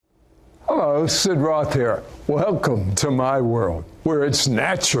Hello, Sid Roth here. Welcome to my world, where it's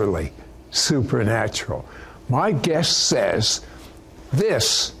naturally supernatural. My guest says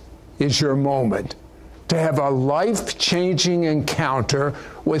this is your moment to have a life-changing encounter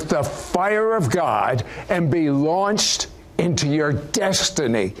with the fire of God and be launched into your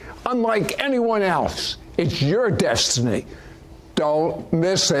destiny. Unlike anyone else, it's your destiny. Don't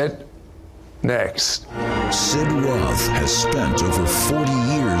miss it. Next. Sid Roth has spent over 40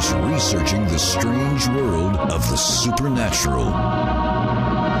 years researching the strange world of the supernatural.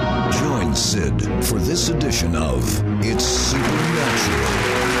 Join Sid for this edition of It's Supernatural.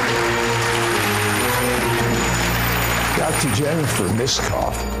 Dr. Jennifer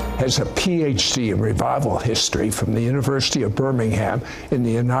Miskoff has a PhD in revival history from the University of Birmingham in the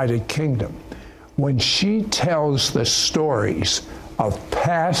United Kingdom. When she tells the stories of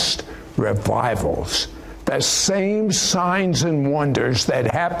past revivals, the same signs and wonders that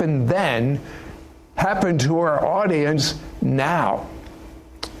happened then happen to our audience now.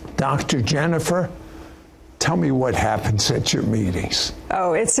 Dr. Jennifer, tell me what happens at your meetings.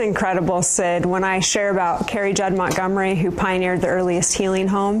 Oh, it's incredible, Sid. When I share about Carrie Judd Montgomery, who pioneered the earliest healing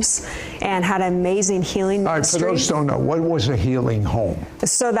homes and had an amazing healing ministry. For those who don't know, what was a healing home?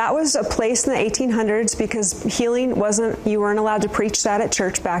 So that was a place in the 1800s because healing you weren't allowed to preach that at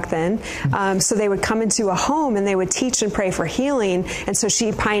church back then. So they would come into a home and they would teach and pray for healing. And so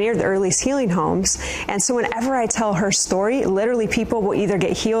she pioneered the earliest healing homes. And so whenever I tell her story, literally people will either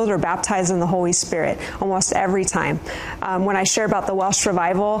get healed or baptized in the Holy Spirit almost every time. When I share about the Welsh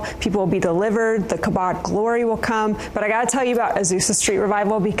revival, people will be delivered, the Kabod glory will come. But I got to tell you about Azusa Street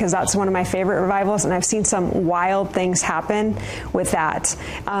revival because that's one of my favorite revivals, and I've seen some wild things happen with that.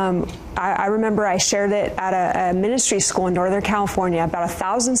 I remember I shared it at a ministry school in Northern California. About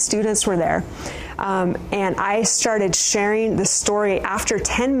 1,000 students were there. And I started sharing the story. After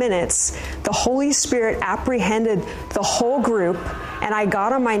 10 minutes, the Holy Spirit apprehended the whole group, and I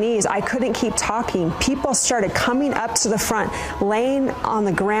got on my knees. I couldn't keep talking. People started coming up to the front, laying on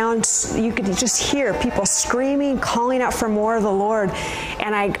the ground. You could just hear people screaming, calling out for more of the Lord.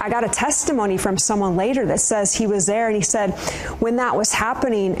 And I got a testimony from someone later that says he was there, and he said when that was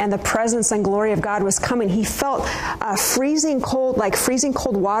happening and the presence and glory of God was coming, he felt freezing cold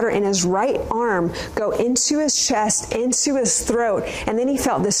water in his right arm go into his chest, into his throat, and then he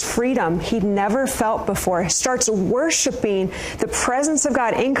felt this freedom he'd never felt before. He starts worshiping. The presence of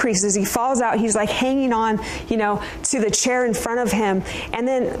God increases. He falls out. He's like hanging on, to the chair in front of him. And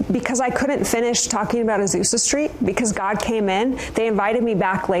then because I couldn't finish talking about Azusa Street because God came in, they invited me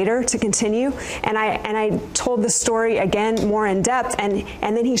back later to continue. And I told the story again more in depth. And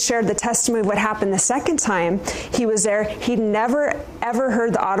then he shared the testimony of what happened the second time he was there. He'd never, ever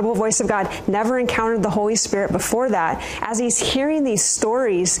heard the audible voice of God, never encountered the Holy Spirit before that. As he's hearing these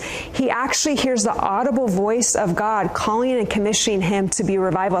stories, he actually hears the audible voice of God calling and commissioning him to be a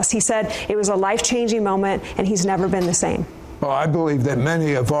revivalist. He said it was a life-changing moment, and he's never been the same. Well, I believe that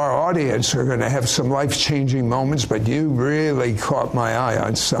many of our audience are going to have some life-changing moments, but you really caught my eye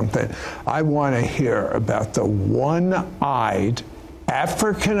on something. I want to hear about the one-eyed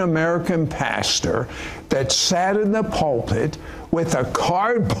African-American pastor that sat in the pulpit with a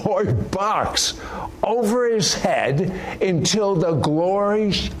cardboard box over his head until the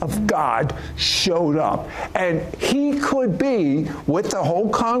glory of God showed up. And he could be with the whole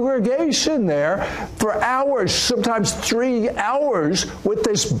congregation there for hours, sometimes 3 hours, with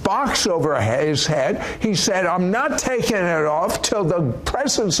this box over his head. He said, I'm not taking it off till the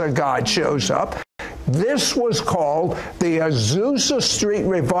presence of God shows up. This was called the Azusa Street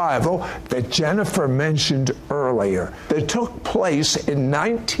revival that Jennifer mentioned earlier, that took place in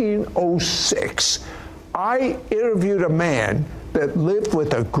 1906. I interviewed a man that lived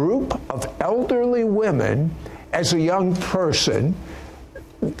with a group of elderly women as a young person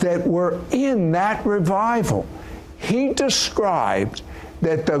that were in that revival. He described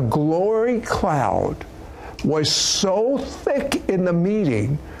that the glory cloud was so thick in the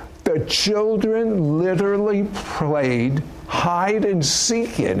meeting the children literally played hide and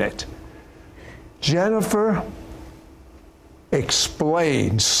seek in it. Jennifer,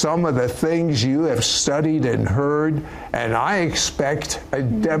 explain some of the things you have studied and heard, and I expect a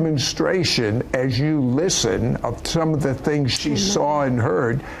demonstration as you listen of some of the things she saw and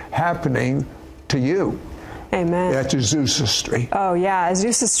heard happening to you. Amen. At Azusa Street. Oh, yeah.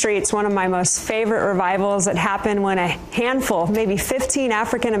 Azusa Street's one of my most favorite revivals. It happened when a handful, maybe 15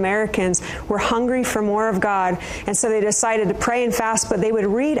 African Americans, were hungry for more of God. And so they decided to pray and fast, but they would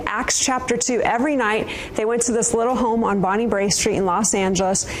read Acts chapter 2 every night. They went to this little home on Bonnie Bray Street in Los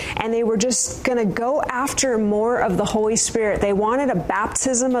Angeles, and they were just going to go after more of the Holy Spirit. They wanted a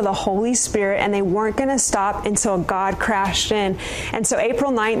baptism of the Holy Spirit, and they weren't going to stop until God crashed in. And so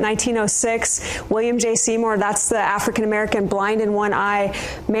April 9, 1906, William J. Seymour, that's the African-American blind in one eye,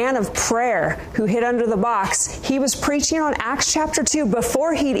 man of prayer who hid under the box, he was preaching on Acts chapter 2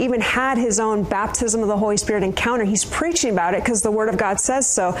 before he'd even had his own baptism of the Holy Spirit encounter. He's preaching about it because the Word of God says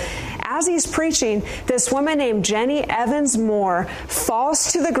so. As he's preaching, this woman named Jenny Evans Moore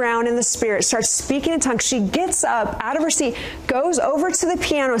falls to the ground in the Spirit, starts speaking in tongues. She gets up out of her seat, goes over to the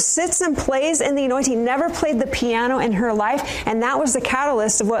piano, sits and plays in the anointing, never played the piano in her life, and that was the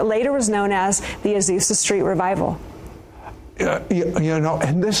catalyst of what later was known as the Azusa Street Revival.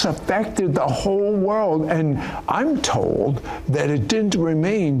 And this affected the whole world. And I'm told that it didn't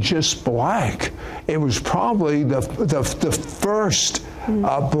remain just black. It was probably the first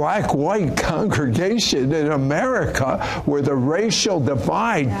black-white congregation in America where the racial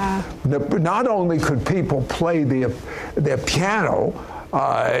divide, not only could people play their piano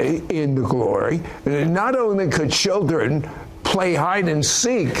in the glory, not only could children play hide and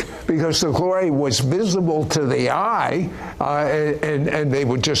seek because the glory was visible to the eye, and they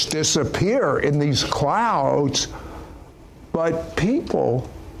would just disappear in these clouds. But people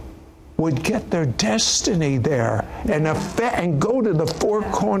would get their destiny there and go to the four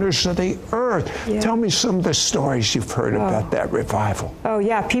corners of the earth. Yeah. Tell me some of the stories you've heard about that revival. Oh,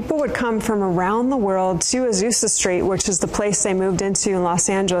 yeah. People would come from around the world to Azusa Street, which is the place they moved into in Los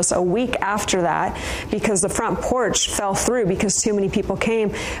Angeles, a week after that, because the front porch fell through because too many people came.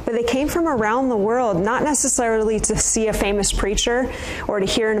 But they came from around the world, not necessarily to see a famous preacher or to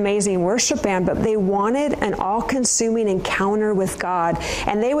hear an amazing worship band, but they wanted an all-consuming encounter with God.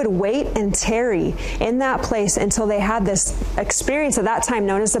 And they would wait and tarry in that place until they had this experience at that time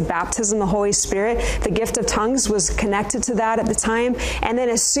known as the baptism of the Holy Spirit. The gift of tongues was connected to that at the time. And then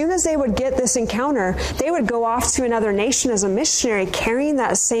as soon as they would get this encounter, they would go off to another nation as a missionary carrying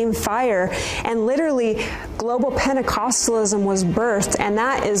that same fire. And literally, global Pentecostalism was birthed. And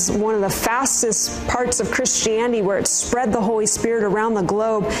that is one of the fastest parts of Christianity where it spread the Holy Spirit around the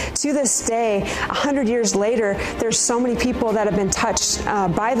globe. To this day, 100 years later, there's so many people that have been touched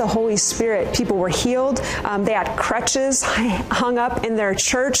by the Holy Spirit. People were healed. They had crutches hung up in their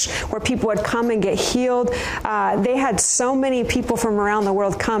church where people would come and get healed. They had so many people from around the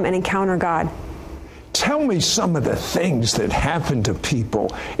world come and encounter God. Tell me some of the things that happened to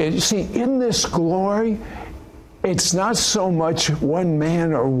people. And see, in this glory, it's not so much one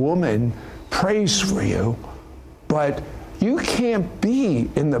man or woman prays for you, but you can't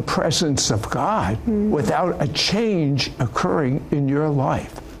be in the presence of God without a change occurring in your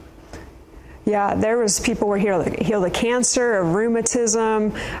life. Yeah, there was people were healed of cancer, of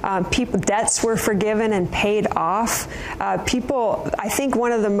rheumatism. People debts were forgiven and paid off. I think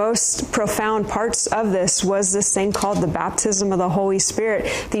one of the most profound parts of this was this thing called the baptism of the Holy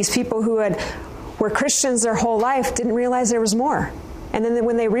Spirit. These people who were Christians their whole life didn't realize there was more. And then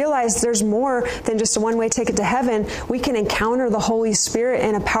when they realized there's more than just a one-way ticket to heaven, we can encounter the Holy Spirit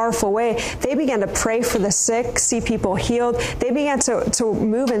in a powerful way. They began to pray for the sick, see people healed. They began to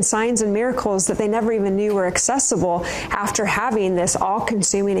move in signs and miracles that they never even knew were accessible after having this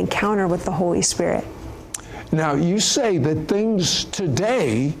all-consuming encounter with the Holy Spirit. Now, you say that things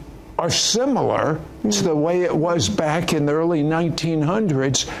today are similar to the way it was back in the early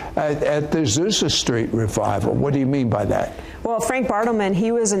 1900s at the Azusa Street revival. What do you mean by that? Well, Frank Bartleman,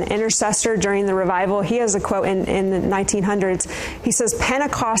 he was an intercessor during the revival. He has a quote in the 1900s. He says,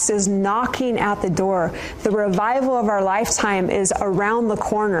 Pentecost is knocking at the door. The revival of our lifetime is around the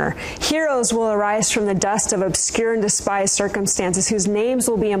corner. Heroes will arise from the dust of obscure and despised circumstances whose names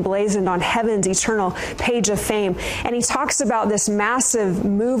will be emblazoned on heaven's eternal page of fame. And he talks about this massive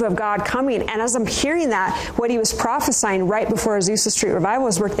move of God coming. And as I'm hearing that, what he was prophesying right before Azusa Street revival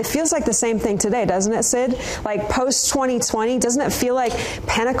was birthed, it feels like the same thing today, doesn't it, Sid? Like post-2020, doesn't it feel like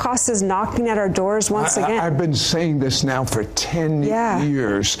Pentecost is knocking at our doors once again? I've been saying this now for 10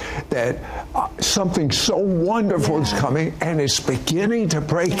 years, that something so wonderful is coming, and it's beginning to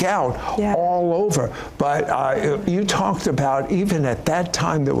break out all over. But you talked about, even at that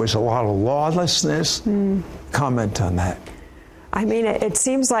time, there was a lot of lawlessness. Comment on that. I mean, it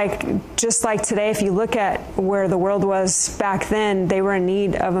seems like, just like today, if you look at where the world was back then, they were in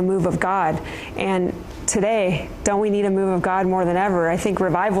need of a move of God. And today, don't we need a move of God more than ever? I think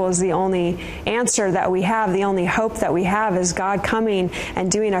revival is the only answer that we have. The only hope that we have is God coming and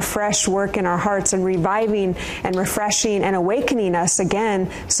doing a fresh work in our hearts and reviving and refreshing and awakening us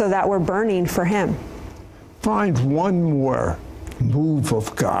again so that we're burning for Him. Find one more move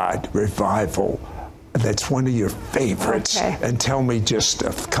of God, revival, that's one of your favorites, and tell me just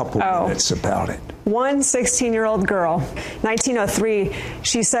a couple minutes about it. One 16-year-old girl, 1903,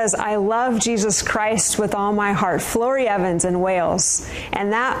 she says, "I love Jesus Christ with all my heart." Florrie Evans in Wales.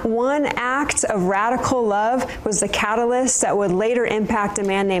 And that one act of radical love was the catalyst that would later impact a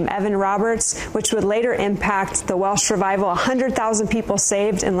man named Evan Roberts, which would later impact the Welsh revival. 100,000 people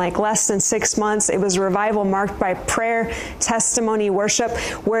saved in like less than 6 months. It was a revival marked by prayer, testimony, worship,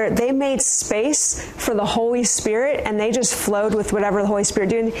 where they made space for the Holy Spirit and they just flowed with whatever the Holy Spirit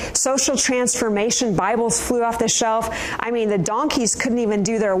did. Social transformation. Bibles flew off the shelf. I mean, the donkeys couldn't even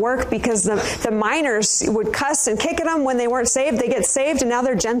do their work because the miners would cuss and kick at them when they weren't saved. They get saved and now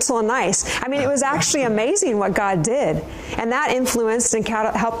they're gentle and nice. I mean, it was actually amazing what God did. And that influenced and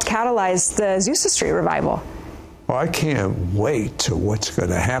helped catalyze the Azusa Street revival. Well, I can't wait to what's going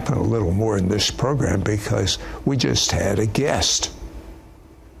to happen a little more in this program because we just had a guest.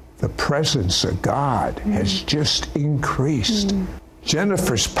 The presence of God has just increased.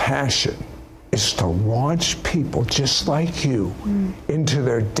 Jennifer's passion is to launch people just like you into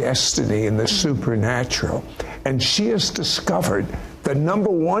their destiny in the supernatural. And she has discovered the number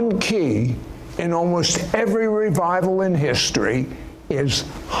one key in almost every revival in history is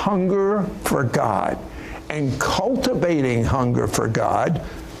hunger for God. And cultivating hunger for God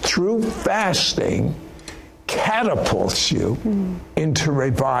through fasting catapults you into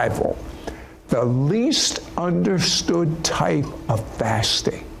revival. The least understood type of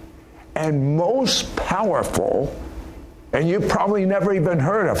fasting and most powerful, and you probably never even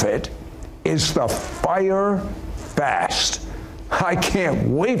heard of it, is the fire fast. I can't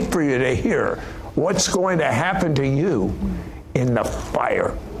wait for you to hear what's going to happen to you in the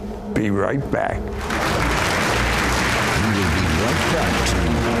fire. Be right back. We will be right back to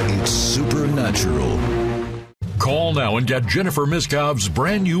It's Supernatural. Call now and get Jennifer Miskov's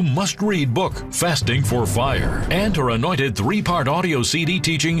brand new must-read book, Fasting for Fire, and her anointed 3-part audio CD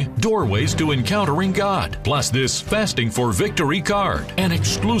teaching, Doorways to Encountering God, plus this Fasting for Victory card, an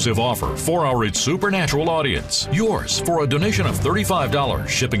exclusive offer for our It's Supernatural audience. Yours for a donation of $35.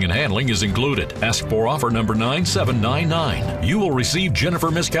 Shipping and handling is included. Ask for offer number 9799. You will receive Jennifer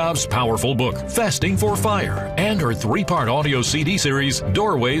Miskov's powerful book, Fasting for Fire, and her 3-part audio CD series,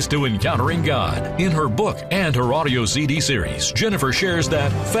 Doorways to Encountering God. In her book and her audio CD series, Jennifer shares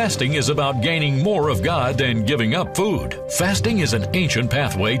that fasting is about gaining more of God than giving up food. Fasting is an ancient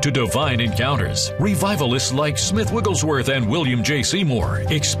pathway to divine encounters. Revivalists like Smith Wigglesworth and William J. Seymour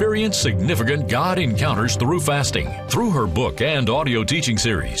experience significant God encounters through fasting. Through her book and audio teaching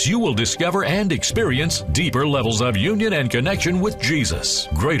series, you will discover and experience deeper levels of union and connection with Jesus,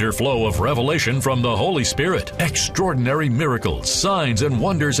 greater flow of revelation from the Holy Spirit, extraordinary miracles, signs and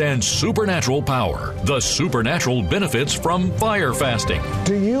wonders, and supernatural power. The supernatural benefits from fire fasting.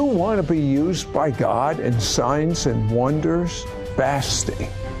 Do you want to be used by God in signs and wonders? Fasting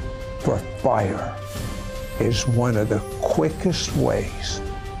for fire is one of the quickest ways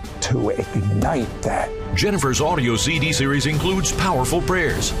to ignite that. Jennifer's audio CD series includes powerful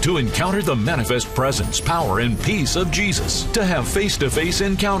prayers to encounter the manifest presence, power, and peace of Jesus, to have face-to-face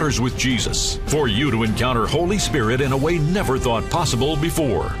encounters with Jesus, for you to encounter Holy Spirit in a way never thought possible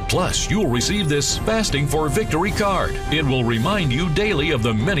before. Plus, you'll receive this Fasting for Victory card. It will remind you daily of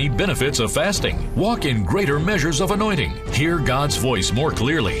the many benefits of fasting. Walk in greater measures of anointing. Hear God's voice more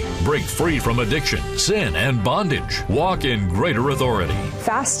clearly. Break free from addiction, sin, and bondage. Walk in greater authority.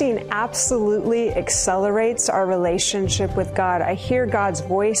 Fasting absolutely accelerates our relationship with God. I hear God's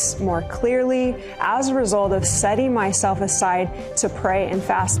voice more clearly as a result of setting myself aside to pray and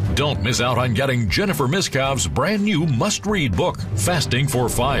fast. Don't miss out on getting Jennifer Miskov's brand new must-read book, Fasting for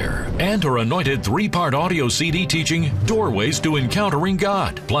Fire, and her anointed 3-part audio CD teaching, Doorways to Encountering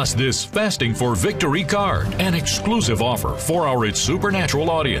God, plus this Fasting for Victory card, an exclusive offer for our It's Supernatural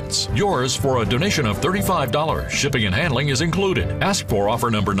audience. Yours for a donation of $35. Shipping and handling is included. Ask for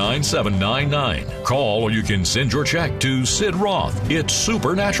offer number 9799. Call or you can send your check to Sid Roth. It's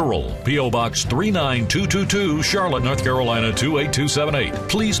Supernatural. P.O. Box 39222, Charlotte, North Carolina 28278.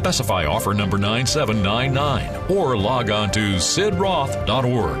 Please specify offer number 9799 or log on to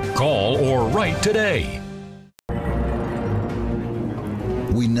sidroth.org. Call or write today.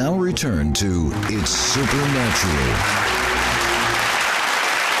 We now return to It's Supernatural.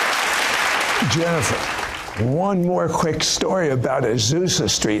 Jennifer, One more quick story about Azusa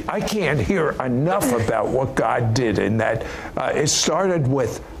Street. I can't hear enough about what God did in that. It started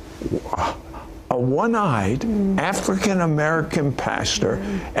with a one-eyed African-American pastor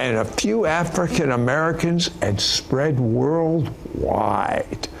and a few African-Americans, and spread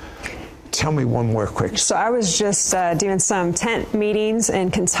worldwide. Tell me one more quick. So I was just doing some tent meetings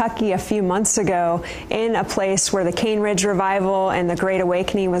in Kentucky a few months ago in a place where the Cane Ridge Revival and the Great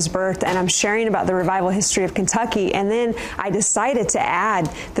Awakening was birthed, and I'm sharing about the revival history of Kentucky, and then I decided to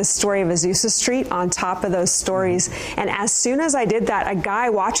add the story of Azusa Street on top of those stories. And as soon as I did that, a guy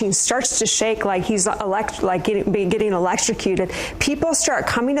watching starts to shake like he's getting electrocuted. People start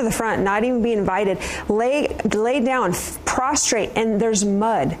coming to the front, not even being invited, lay down, prostrate, and there's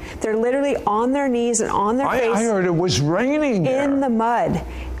mud. They're literally on their knees and on their face. I heard it was raining there. In the mud,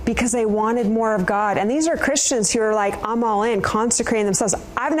 because they wanted more of God. And these are Christians who are like, I'm all in, consecrating themselves.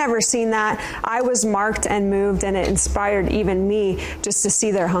 I've never seen that. I was marked and moved, and it inspired even me just to see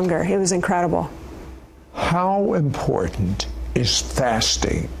their hunger. It was incredible. How important is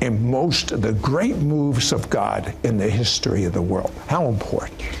fasting in most of the great moves of God in the history of the world? How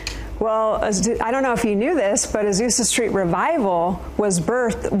important? Well, I don't know if you knew this, but Azusa Street Revival was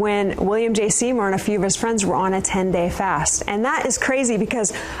birthed when William J. Seymour and a few of his friends were on a 10-day fast. And that is crazy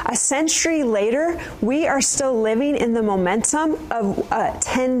because a century later, we are still living in the momentum of a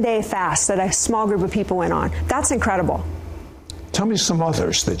 10-day fast that a small group of people went on. That's incredible. Tell me some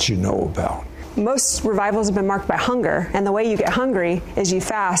others that you know about. Most revivals have been marked by hunger, and the way you get hungry is you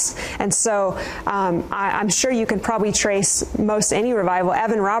fast. And so I'm sure you can probably trace most any revival.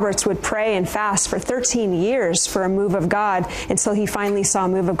 Evan Roberts would pray and fast for 13 years for a move of God until he finally saw a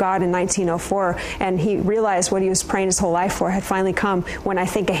move of God in 1904, and he realized what he was praying his whole life for had finally come when I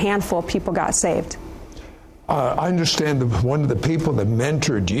think a handful of people got saved. I understand that one of the people that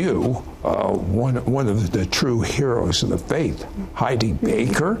mentored you, one of the true heroes of the faith, Heidi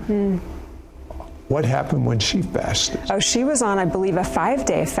Baker, what happened when she fasted? Oh, she was on, I believe, a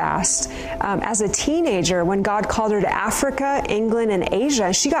 5-day fast as a teenager when God called her to Africa, England, and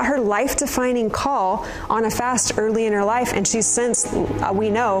Asia. She got her life-defining call on a fast early in her life, and she's since, we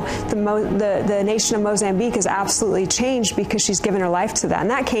know, the nation of Mozambique has absolutely changed because she's given her life to that, and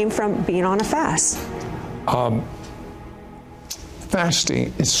that came from being on a fast.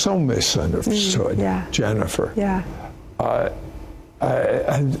 Fasting is so misunderstood, Jennifer. Yeah.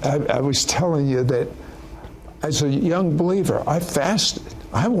 I was telling you that as a young believer, I fasted.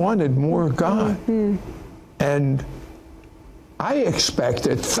 I wanted more of God. And I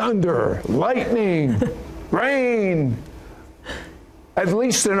expected thunder, lightning, rain, at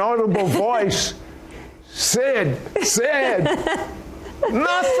least an audible voice. Sid,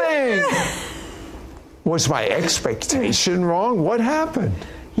 nothing. Was my expectation wrong? What happened?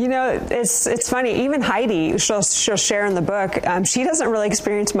 You know, it's funny. Even Heidi, she'll share in the book, she doesn't really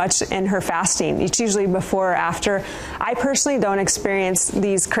experience much in her fasting. It's usually before or after. I personally don't experience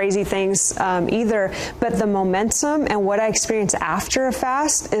these crazy things either, but the momentum and what I experience after a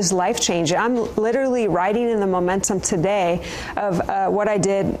fast is life-changing. I'm literally riding in the momentum today of what I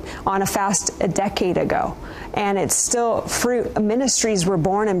did on a fast a decade ago. And it's still fruit. Ministries were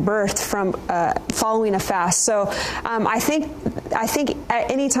born and birthed from following a fast. So I think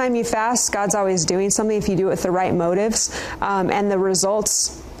anytime you fast, God's always doing something if you do it with the right motives. And the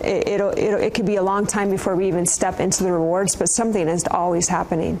results, it could be a long time before we even step into the rewards, but something is always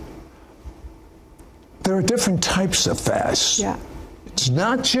happening. There are different types of fasts. Yeah. It's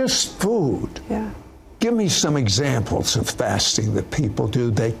not just food. Yeah. Give me some examples of fasting that people do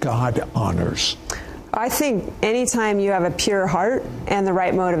that God honors. I think anytime you have a pure heart and the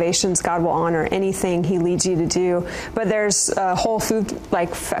right motivations, God will honor anything He leads you to do. But there's a whole food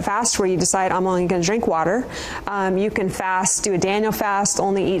like fast where you decide I'm only going to drink water. You can fast, do a Daniel fast,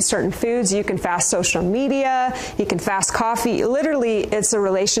 only eat certain foods. You can fast social media. You can fast coffee. Literally, it's a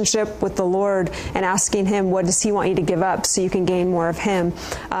relationship with the Lord and asking Him, what does He want you to give up so you can gain more of Him?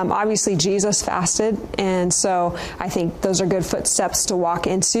 Obviously, Jesus fasted, and so I think those are good footsteps to walk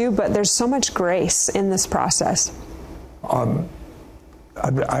into. But there's so much grace in this process.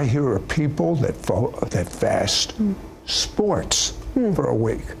 I hear of people that fast sports for a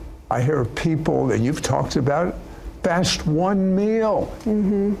week. I hear of people that you've talked about fast one meal.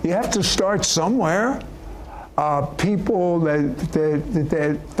 You have to start somewhere. People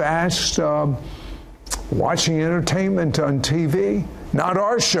that fast watching entertainment on TV. Not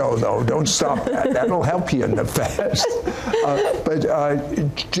our show, though. Don't stop that. That'll help you in the fast. But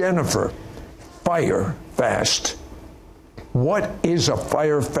Jennifer, fire fast. What is a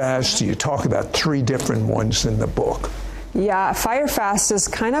fire fast? You talk about 3 different ones in the book. Yeah, Fire Fast is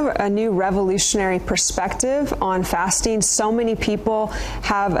kind of a new revolutionary perspective on fasting. So many people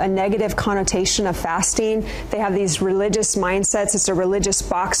have a negative connotation of fasting. They have these religious mindsets. It's a religious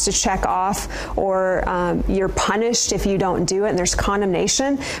box to check off, or you're punished if you don't do it, and there's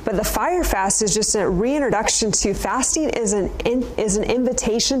condemnation. But the Fire Fast is just a reintroduction to fasting is an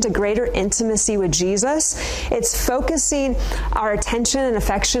invitation to greater intimacy with Jesus. It's focusing our attention and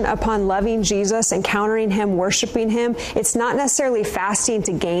affection upon loving Jesus, encountering Him, worshiping Him. It's not necessarily fasting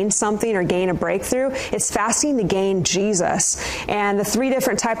to gain something or gain a breakthrough. It's fasting to gain Jesus. And the 3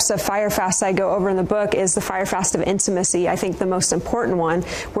 different types of fire fasts I go over in the book is the fire fast of intimacy, I think the most important one,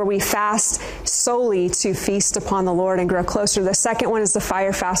 where we fast solely to feast upon the Lord and grow closer. The second one is the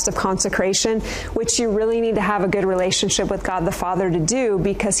fire fast of consecration, which you really need to have a good relationship with God the Father to do,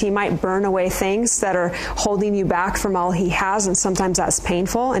 because He might burn away things that are holding you back from all He has, and sometimes that's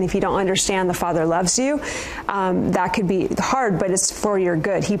painful. And if you don't understand the Father loves you, that could be hard, but it's for your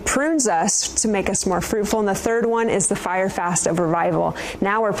good. He prunes us to make us more fruitful. And the third one is the fire fast of revival.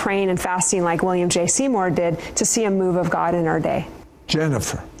 Now we're praying and fasting like William J. Seymour did to see a move of God in our day.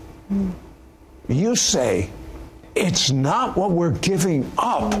 Jennifer, you say it's not what we're giving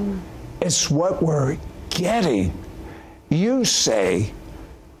up, it's what we're getting. You say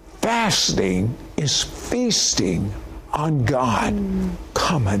fasting is feasting on God.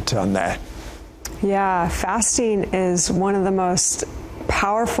 Comment on that. Yeah, fasting is one of the most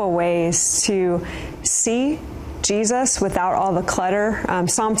powerful ways to see Jesus without all the clutter.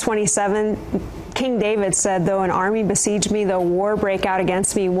 Psalm 27, King David said, though an army besiege me, though war break out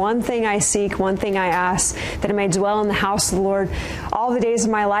against me, one thing I seek, one thing I ask, that I may dwell in the house of the Lord all the days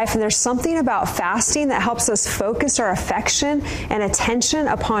of my life. And there's something about fasting that helps us focus our affection and attention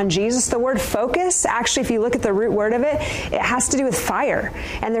upon Jesus. The word focus, actually, if you look at the root word of it, it has to do with fire.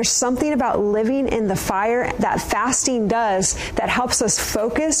 And there's something about living in the fire that fasting does that helps us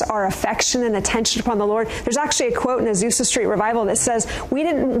focus our affection and attention upon the Lord. There's actually a quote in Azusa Street Revival that says, we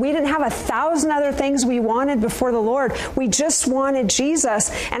didn't have 1,000 other things we wanted before the Lord. We just wanted Jesus.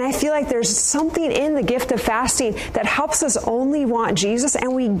 And I feel like there's something in the gift of fasting that helps us only want Jesus,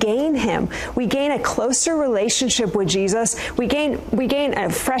 and we gain Him. We gain a closer relationship with Jesus. We gain a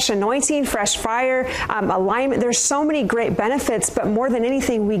fresh anointing, fresh fire, alignment. There's so many great benefits, but more than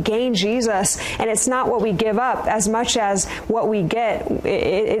anything, we gain Jesus. And it's not what we give up as much as what we get.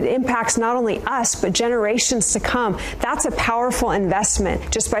 It impacts not only us, but generations to come. That's a powerful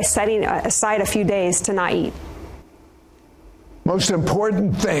investment just by setting aside a few days to not eat. Most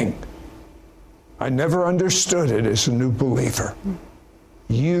important thing, I never understood it as a new believer.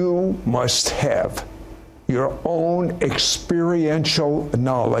 You must have your own experiential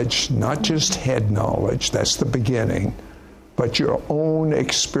knowledge, not just head knowledge, that's the beginning, but your own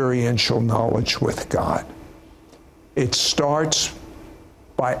experiential knowledge with God. It starts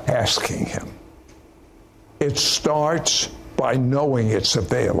by asking Him. It starts by knowing it's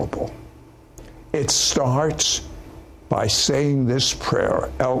available. It starts by saying this prayer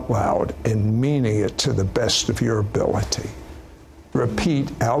out loud and meaning it to the best of your ability. Repeat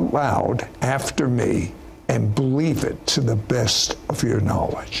out loud after me and believe it to the best of your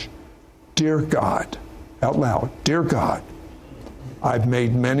knowledge. Dear God, out loud, dear God, I've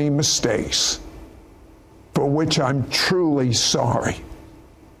made many mistakes for which I'm truly sorry.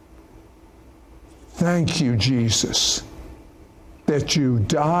 Thank you, Jesus, that you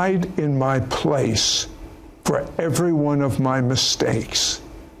died in my place for every one of my mistakes,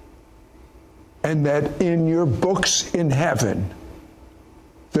 and that in your books in heaven,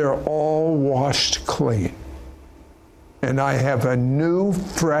 they're all washed clean. And I have a new,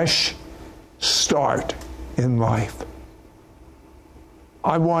 fresh start in life.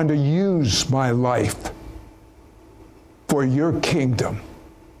 I want to use my life for your kingdom.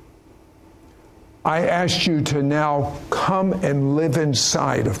 I ask you to now come and live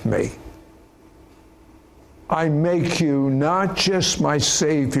inside of me. I make you not just my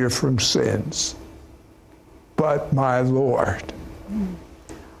Savior from sins, but my Lord.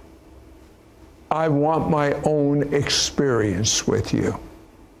 I want my own experience with you.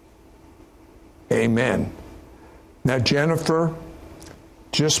 Amen. Now, Jennifer,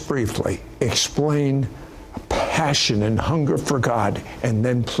 just briefly, explain passion and hunger for God, and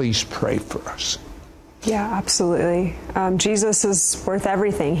then please pray for us. Yeah, absolutely. Jesus is worth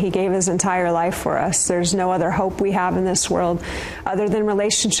everything. He gave his entire life for us. There's no other hope we have in this world other than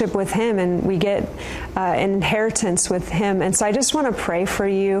relationship with him, and we get an inheritance with him. And so I just want to pray for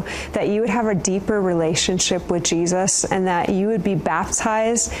you that you would have a deeper relationship with Jesus, and that you would be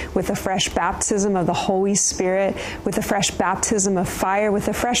baptized with a fresh baptism of the Holy Spirit, with a fresh baptism of fire, with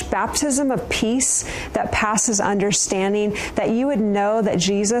a fresh baptism of peace that passes understanding, that you would know that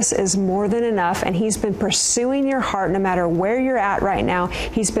Jesus is more than enough, and he's been pursuing your heart no matter where you're at right now.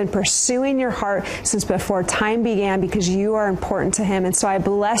 He's been pursuing your heart since before time began, because you are important to him. And so I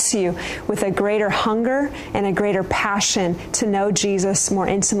bless you with a greater hunger and a greater passion to know Jesus more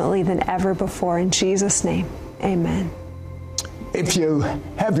intimately than ever before. In Jesus' name, amen. If you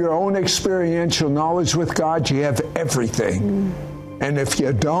have your own experiential knowledge with God, you have everything. And if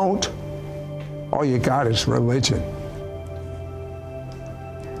you don't, all you got is religion.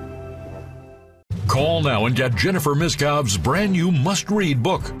 Call now and get Jennifer Miskov's brand new must-read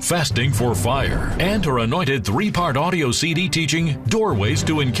book, Fasting for Fire, and her anointed 3-part audio CD teaching, Doorways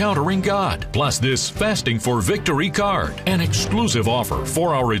to Encountering God. Plus this Fasting for Victory card, an exclusive offer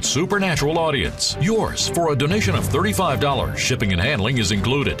for our It's Supernatural audience. Yours for a donation of $35. Shipping and handling is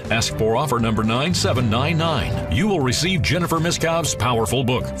included. Ask for offer number 9799. You will receive Jennifer Miskov's powerful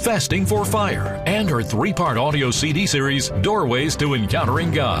book, Fasting for Fire, and her 3-part audio CD series, Doorways to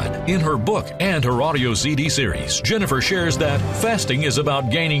Encountering God. In her book and her audio CD series, Jennifer shares that fasting is about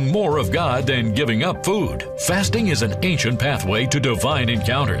gaining more of God than giving up food. Fasting is an ancient pathway to divine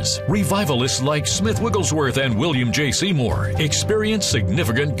encounters. Revivalists like Smith Wigglesworth and William J. Seymour experience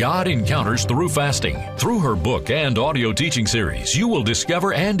significant God encounters through fasting. Through her book and audio teaching series, you will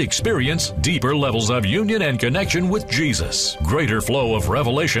discover and experience deeper levels of union and connection with Jesus, greater flow of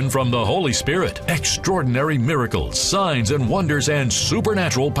revelation from the Holy Spirit, extraordinary miracles, signs and wonders, and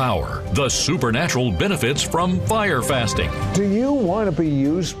supernatural power. The supernatural benefits from fire fasting. Do you want to be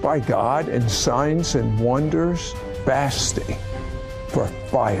used by God in signs and wonders? Fasting for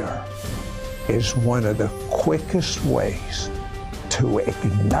fire is one of the quickest ways to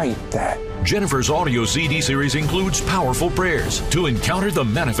ignite that. Jennifer's audio CD series includes powerful prayers to encounter the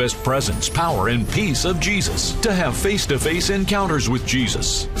manifest presence, power, and peace of Jesus, to have face-to-face encounters with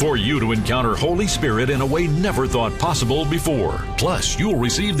Jesus, for you to encounter Holy Spirit in a way never thought possible before. Plus, you'll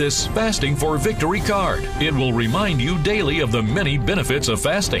receive this Fasting for Victory card. It will remind you daily of the many benefits of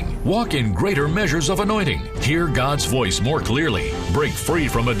fasting. Walk in greater measures of anointing. Hear God's voice more clearly. Break free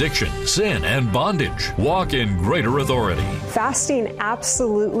from addiction, sin, and bondage. Walk in greater authority. Fasting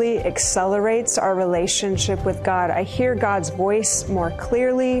absolutely accelerates our relationship with God. I hear God's voice more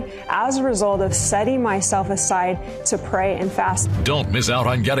clearly as a result of setting myself aside to pray and fast. Don't miss out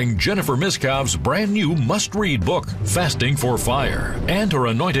on getting Jennifer Miskov's brand new must-read book, Fasting for Fire, and her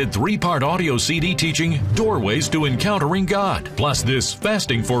anointed 3-part audio CD teaching, Doorways to Encountering God. Plus this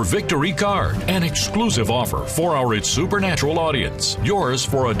Fasting for Victory card, an exclusive offer for our It's Supernatural audience. Yours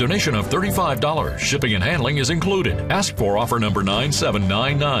for a donation of $35. Shipping and handling is included. Ask for offer number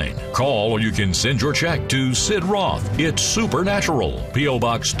 9799. Call or you can send your check to Sid Roth. It's Supernatural. P.O.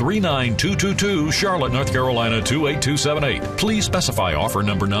 Box 39222, Charlotte, North Carolina 28278. Please specify offer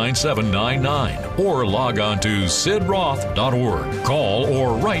number 9799 or log on to sidroth.org. Call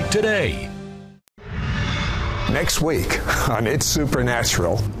or write today. Next week on It's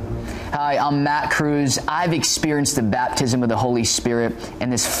Supernatural. Hi, I'm Matt Cruz. I've experienced the baptism of the Holy Spirit, and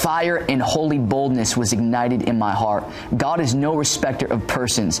this fire and holy boldness was ignited in my heart. God is no respecter of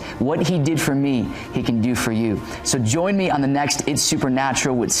persons. What He did for me, He can do for you. So join me on the next It's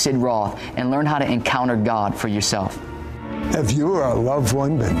Supernatural with Sid Roth and learn how to encounter God for yourself. Have you or a loved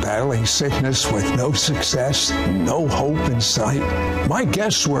one been battling sickness with no success, no hope in sight? My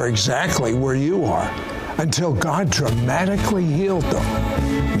guests were exactly where you are until God dramatically healed them.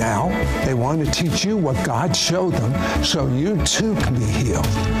 Now, they want to teach you what God showed them so you too can be healed.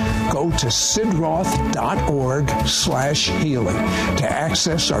 Go to sidroth.org/healing to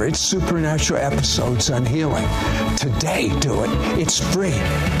access our It's Supernatural episodes on healing. Today, do it. It's free.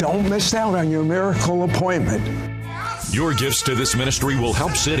 Don't miss out on your miracle appointment. Your gifts to this ministry will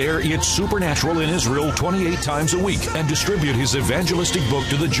help Sid air It's Supernatural in Israel 28 times a week and distribute his evangelistic book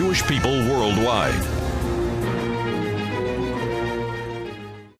to the Jewish people worldwide.